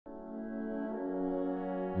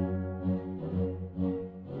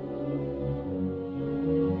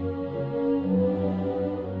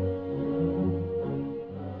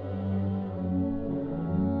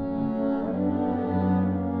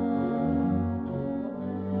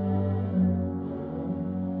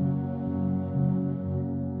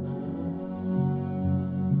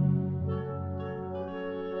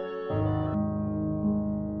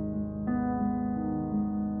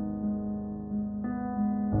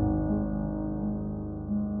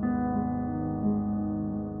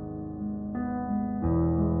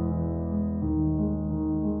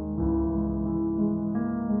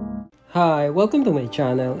Hi, welcome to my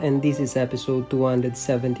channel, and this is episode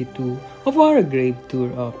 272 of our grave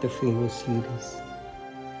tour of the famous series.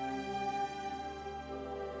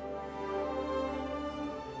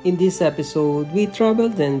 In this episode, we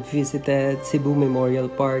traveled and visited Cebu Memorial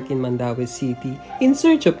Park in Mandaue City in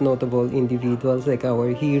search of notable individuals like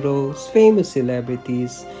our heroes, famous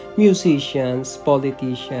celebrities, musicians,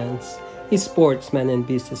 politicians, sportsmen and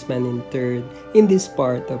businessmen interred in this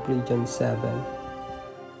part of Region 7.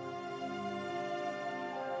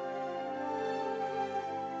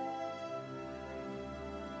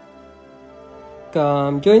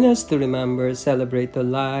 Come, join us to remember, celebrate the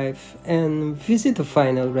life, and visit the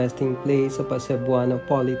final resting place of a Cebuano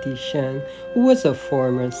politician who was a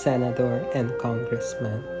former senator and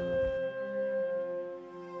congressman.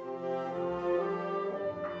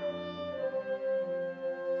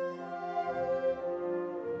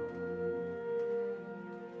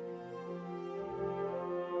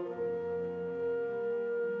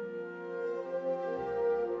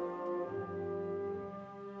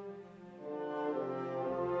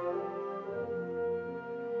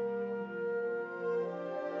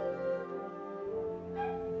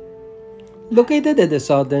 Located at the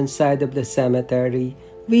southern side of the cemetery,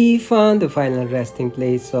 we found the final resting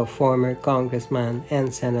place of former Congressman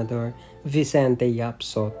and Senator Vicente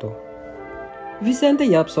Sotto.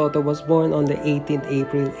 Vicente Sotto was born on the 18th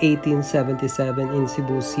April 1877 in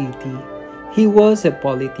Cebu City. He was a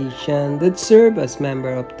politician that served as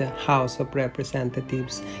member of the House of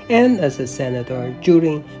Representatives and as a senator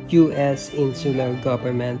during U.S. insular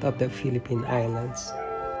government of the Philippine Islands.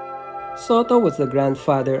 Sotto was the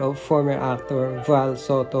grandfather of former actor Val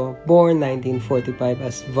Sotto, born 1945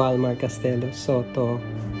 as Valmar Castelo Sotto.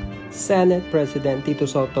 Senate President Tito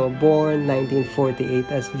Sotto, born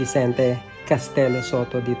 1948 as Vicente Castelo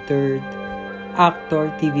Sotto III.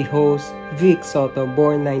 Actor, TV host Vic Sotto,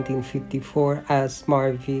 born 1954 as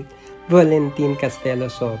Marvic Valentin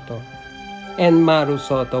Castelo Sotto. And Maru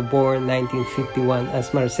Sotto, born 1951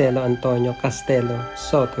 as Marcelo Antonio Castelo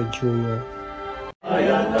Sotto Jr.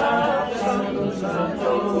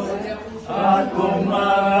 At kung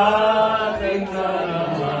marating na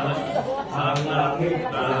naman ang aking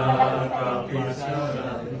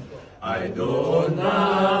nakapisanan, ay doon na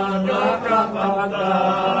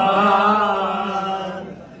nakapagdaan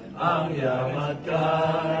ang yaman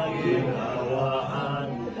kaginhawaan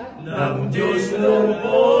ng Diyos lubong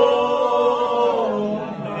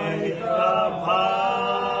may kapal.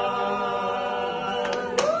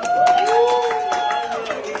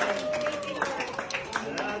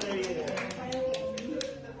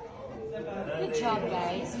 Good job,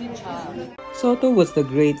 guys. Good job. Sotto was the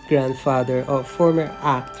great-grandfather of former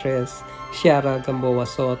actress Ciara Gamboa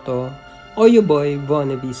Sotto, Oyo Boy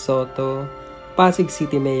Bonaby Sotto, Pasig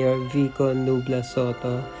City Mayor Vico Nubla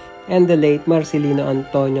Sotto, and the late Marcelino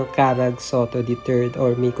Antonio Carag Sotto III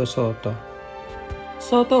or Mico Sotto.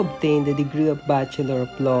 Sotto obtained the degree of Bachelor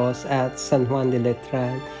of Laws at San Juan de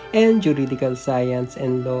Letran and Juridical Science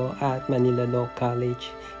and Law at Manila Law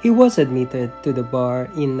College. He was admitted to the bar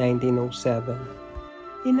in 1907.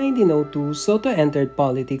 In 1902, Sotto entered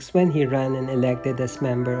politics when he ran and elected as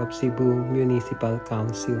member of Cebu Municipal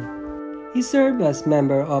Council. He served as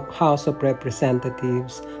member of House of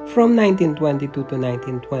Representatives from 1922 to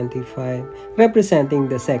 1925, representing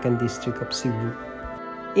the 2nd District of Cebu.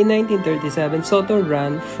 In 1937, Sotto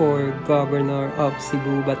ran for governor of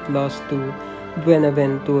Cebu but lost to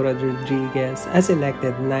Buenaventura Rodriguez as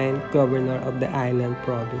elected 9th governor of the island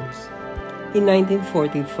province. In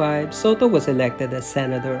 1945, Sotto was elected as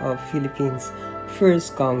senator of Philippines'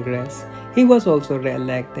 First Congress. He was also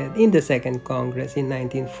re-elected in the Second Congress in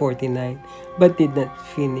 1949 but did not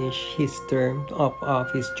finish his term of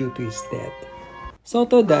office due to his death.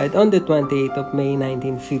 Sotto died on the 28th of May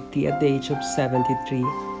 1950 at the age of 73.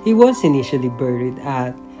 He was initially buried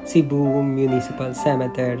at Cebu Municipal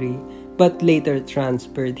Cemetery but later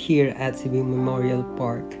transferred here at Cebu Memorial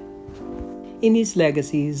Park. In his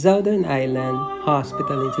legacy, Southern Island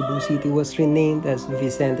Hospital in Cebu City was renamed as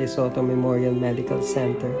Vicente Sotto Memorial Medical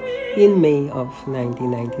Center in May of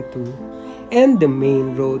 1992, and the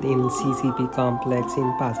main road in CCP complex in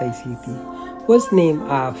Pasay City was named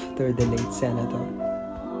after the late senator.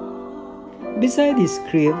 Beside his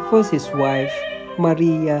grave was his wife,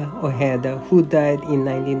 Maria Ojeda, who died in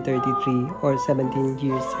 1933 or 17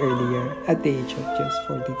 years earlier at the age of just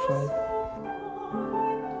 45.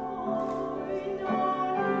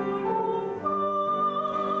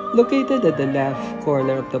 Located at the left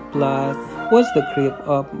corner of the plot was the grave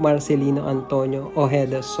of Marcelino Antonio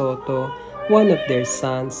Ojeda Sotto, one of their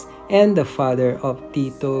sons and the father of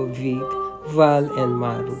Tito, Vic, Val, and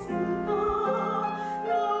Maru.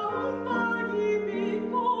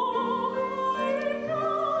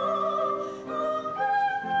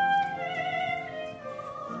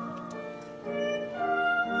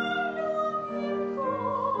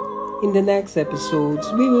 In the next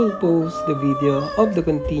episodes, we will post the video of the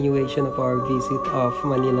continuation of our visit of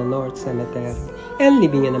Manila North Cemetery and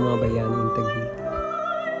libingan ng mga bayani in Taguig.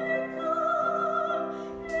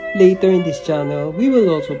 Later in this channel, we will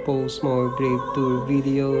also post more Gravetour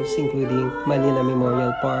videos including Manila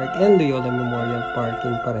Memorial Park and Loyola Memorial Park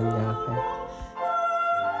in Parañaque.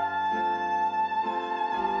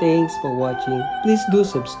 Thanks for watching. Please do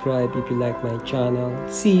subscribe if you like my channel.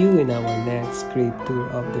 See you in our next Gravetour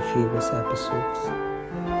of the famous episodes.